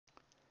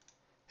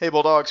Hey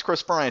Bulldogs,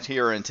 Chris Bryant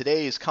here. In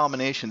today's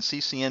combination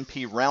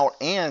CCNP route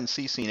and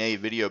CCNA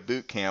video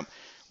bootcamp,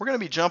 we're going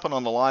to be jumping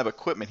on the live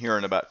equipment here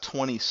in about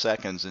 20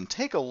 seconds and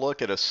take a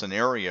look at a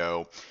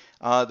scenario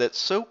that's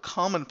so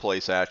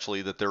commonplace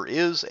actually that there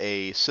is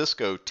a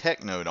Cisco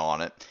tech note on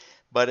it.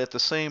 But at the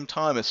same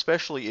time,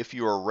 especially if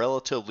you are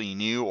relatively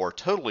new or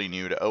totally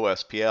new to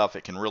OSPF,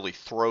 it can really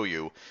throw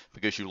you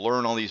because you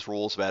learn all these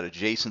rules about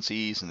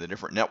adjacencies and the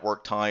different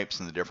network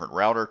types and the different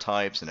router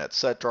types and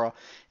etc.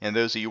 And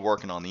those of you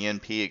working on the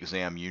NP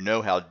exam, you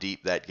know how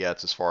deep that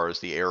gets as far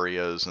as the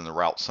areas and the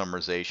route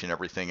summarization,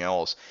 everything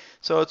else.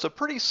 So it's a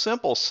pretty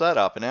simple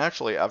setup, and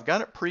actually I've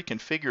got it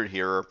pre-configured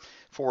here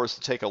for us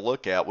to take a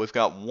look at. We've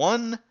got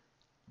one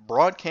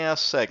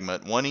broadcast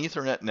segment, one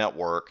Ethernet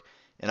network,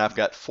 and I've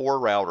got 4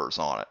 routers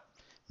on it.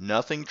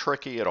 Nothing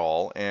tricky at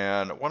all,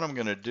 and what I'm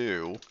going to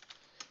do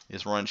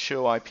is run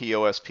show IP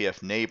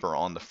OSPF neighbor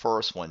on the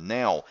first one.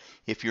 Now,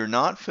 if you're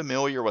not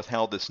familiar with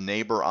how this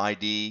neighbor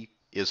ID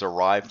is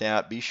arrived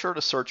at, be sure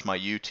to search my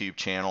YouTube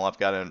channel. I've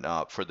got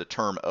an for the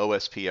term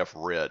OSPF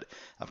RID.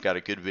 I've got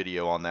a good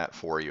video on that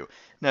for you.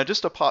 Now,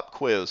 just a pop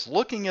quiz.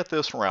 Looking at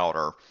this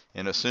router,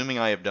 and assuming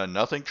I have done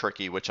nothing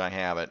tricky, which I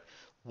haven't,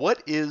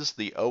 what is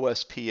the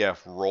OSPF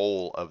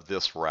role of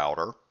this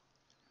router?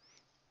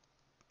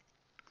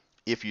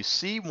 If you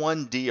see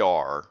one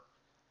DR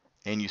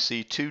and you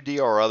see 2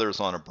 DR others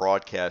on a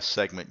broadcast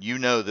segment, you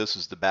know this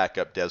is the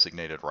backup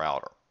designated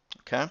router.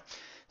 Okay?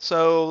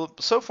 So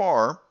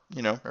far,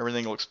 you know,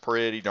 everything looks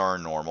pretty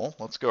darn normal.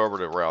 Let's go over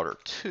to router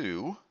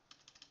 2.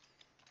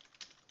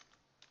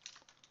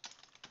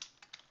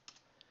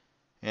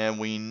 And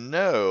we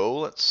know,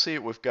 let's see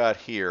what we've got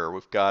here.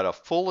 We've got a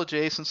full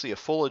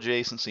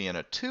adjacency, and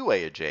a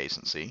two-way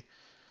adjacency.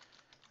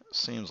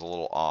 Seems a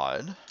little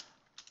odd.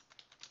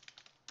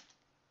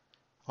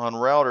 On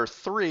router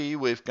 3,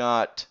 we've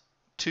got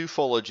 2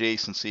 full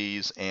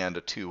adjacencies and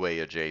a two-way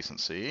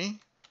adjacency.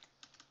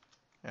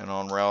 And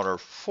on router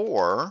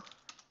 4,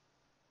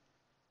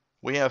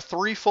 we have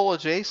 3 full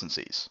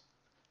adjacencies.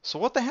 So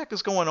what the heck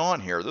is going on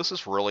here? This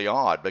is really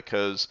odd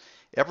because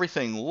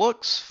everything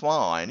looks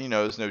fine. You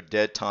know, there's no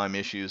dead time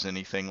issues,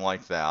 anything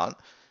like that.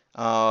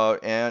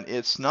 And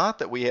it's not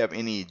that we have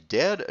any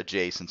dead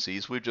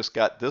adjacencies. We've just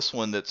got this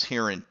one that's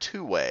here in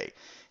two-way.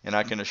 And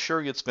I can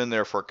assure you it's been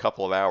there for a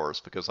couple of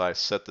hours because I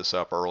set this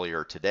up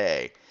earlier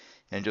today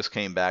and just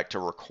came back to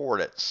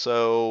record it.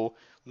 So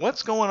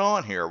what's going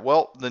on here?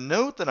 Well, the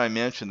note that I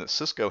mentioned that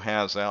Cisco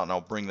has out, and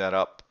I'll bring that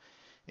up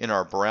in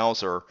our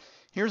browser,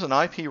 here's an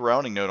IP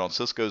routing note on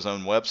Cisco's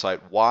own website.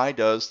 Why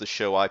does the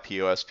show IP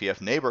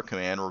OSPF neighbor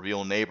command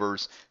reveal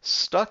neighbors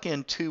stuck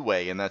in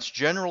two-way? And that's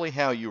generally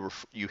how you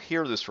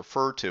hear this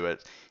referred to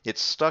it.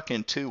 It's stuck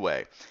in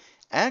two-way.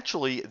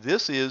 Actually,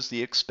 this is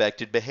the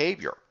expected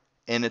behavior.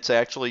 And it's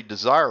actually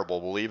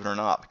desirable, believe it or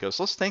not, because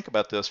let's think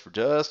about this for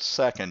just a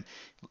second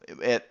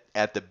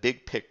at the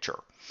big picture.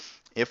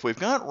 If we've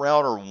got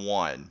router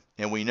 1,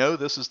 and we know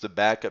this is the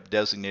backup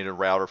designated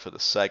router for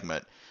the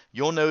segment,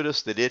 you'll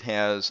notice that it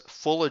has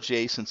full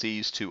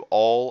adjacencies to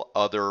all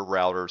other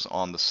routers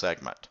on the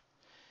segment.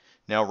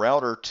 Now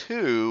router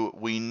 2,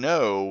 we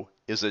know,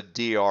 is a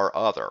DR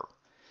other.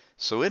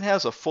 So it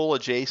has a full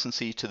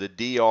adjacency to the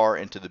DR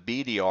and to the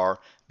BDR,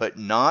 but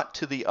not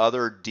to the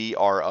other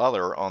DR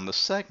other on the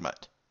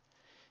segment.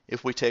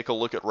 If we take a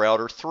look at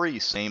router 3,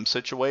 same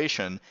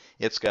situation.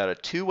 It's got a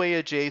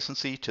two-way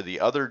adjacency to the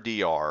other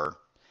DR,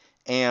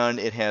 and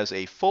it has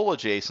a full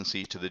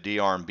adjacency to the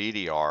DR and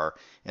BDR,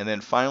 and then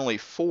finally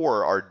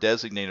 4, our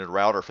designated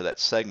router for that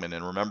segment,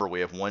 and remember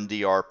we have 1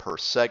 DR per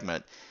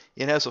segment.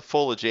 It has a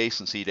full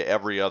adjacency to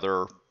every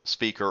other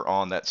speaker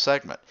on that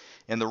segment.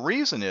 And the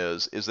reason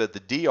is that the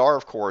DR,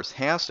 of course,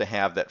 has to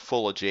have that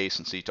full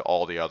adjacency to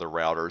all the other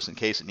routers in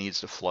case it needs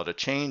to flood a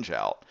change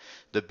out.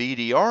 The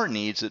BDR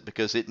needs it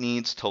because it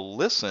needs to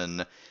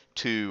listen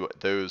to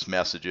those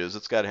messages.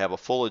 It's got to have a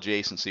full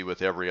adjacency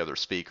with every other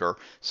speaker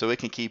so it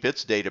can keep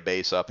its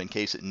database up in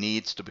case it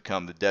needs to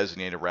become the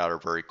designated router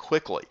very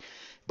quickly.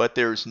 But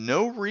there's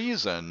no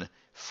reason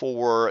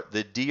for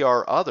the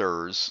DR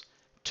others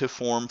to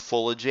form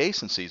full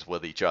adjacencies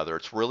with each other.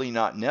 It's really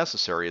not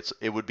necessary.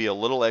 It would be a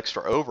little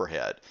extra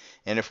overhead.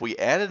 And if we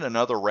added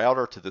another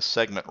router to this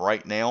segment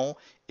right now,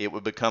 it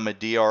would become a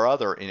DR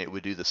other, and it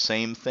would do the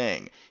same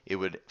thing. It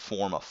would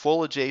form a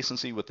full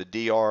adjacency with the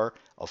DR,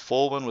 a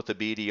full one with the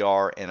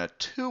BDR, and a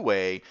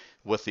two-way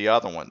with the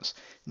other ones.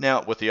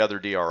 Now, with the other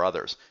DR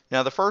others.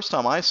 Now, the first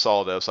time I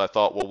saw this, I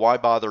thought, well, why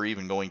bother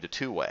even going to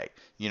two-way?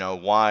 You know,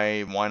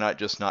 why not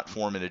just not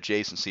form an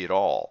adjacency at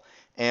all?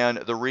 And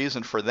the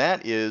reason for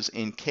that is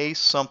in case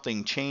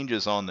something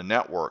changes on the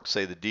network,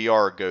 say the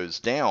DR goes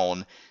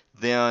down,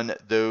 then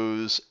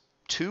those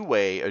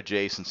two-way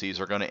adjacencies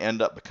are going to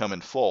end up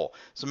becoming full.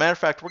 As a matter of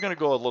fact, we're going to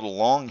go a little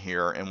long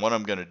here, and what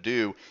I'm going to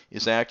do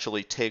is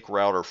actually take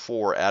router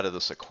 4 out of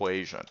this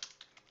equation.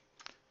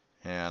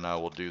 And I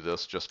will do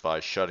this just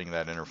by shutting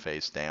that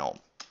interface down.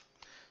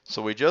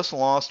 So we just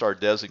lost our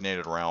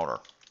designated router.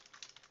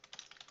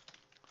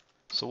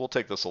 So we'll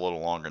take this a little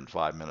longer than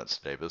 5 minutes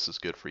today, but this is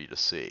good for you to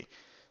see.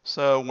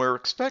 So we're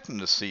expecting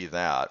to see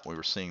that. We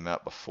were seeing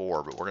that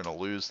before, but we're going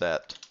to lose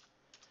that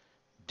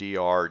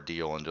DR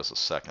deal in just a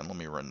second. Let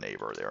me run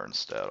neighbor there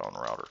instead on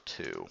router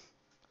 2.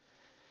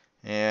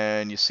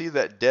 And you see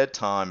that dead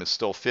time is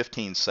still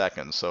 15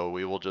 seconds, so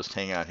we will just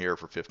hang out here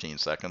for 15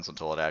 seconds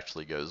until it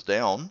actually goes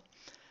down.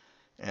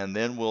 And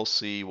then we'll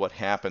see what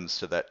happens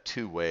to that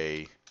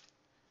two-way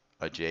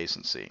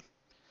adjacency.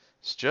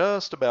 It's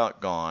just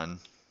about gone.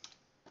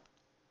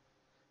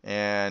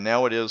 And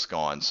now it is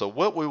gone. So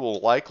what we will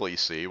likely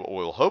see, what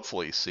we'll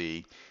hopefully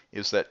see,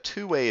 is that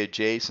two-way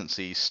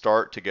adjacencies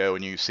start to go,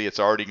 and you see it's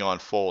already gone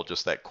full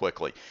just that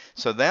quickly.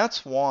 So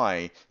that's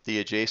why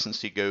the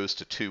adjacency goes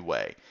to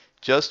two-way.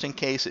 Just in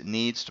case it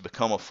needs to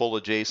become a full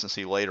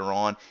adjacency later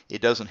on,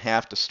 it doesn't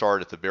have to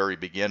start at the very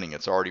beginning.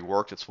 It's already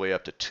worked its way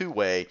up to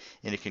two-way,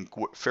 and it can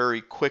very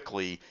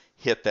quickly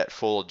hit that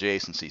full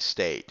adjacency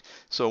state.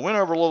 So went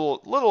over a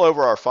little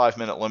over our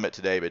 5-minute limit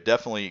today, but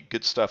definitely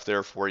good stuff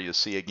there for you to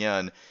see.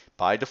 Again,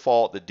 by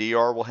default, the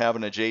DR will have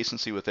an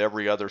adjacency with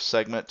every other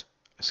segment,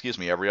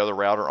 every other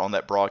router on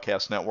that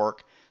broadcast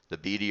network. The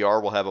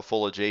BDR will have a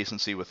full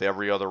adjacency with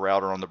every other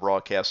router on the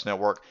broadcast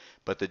network,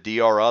 but the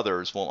DR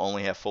others will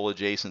only have full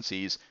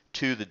adjacencies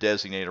to the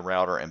designated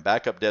router and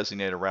backup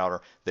designated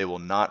router. They will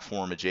not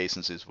form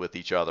adjacencies with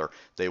each other.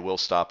 They will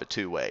stop at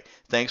two-way.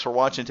 Thanks for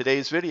watching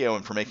today's video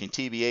and for making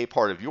TBA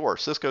part of your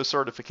Cisco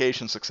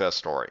certification success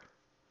story.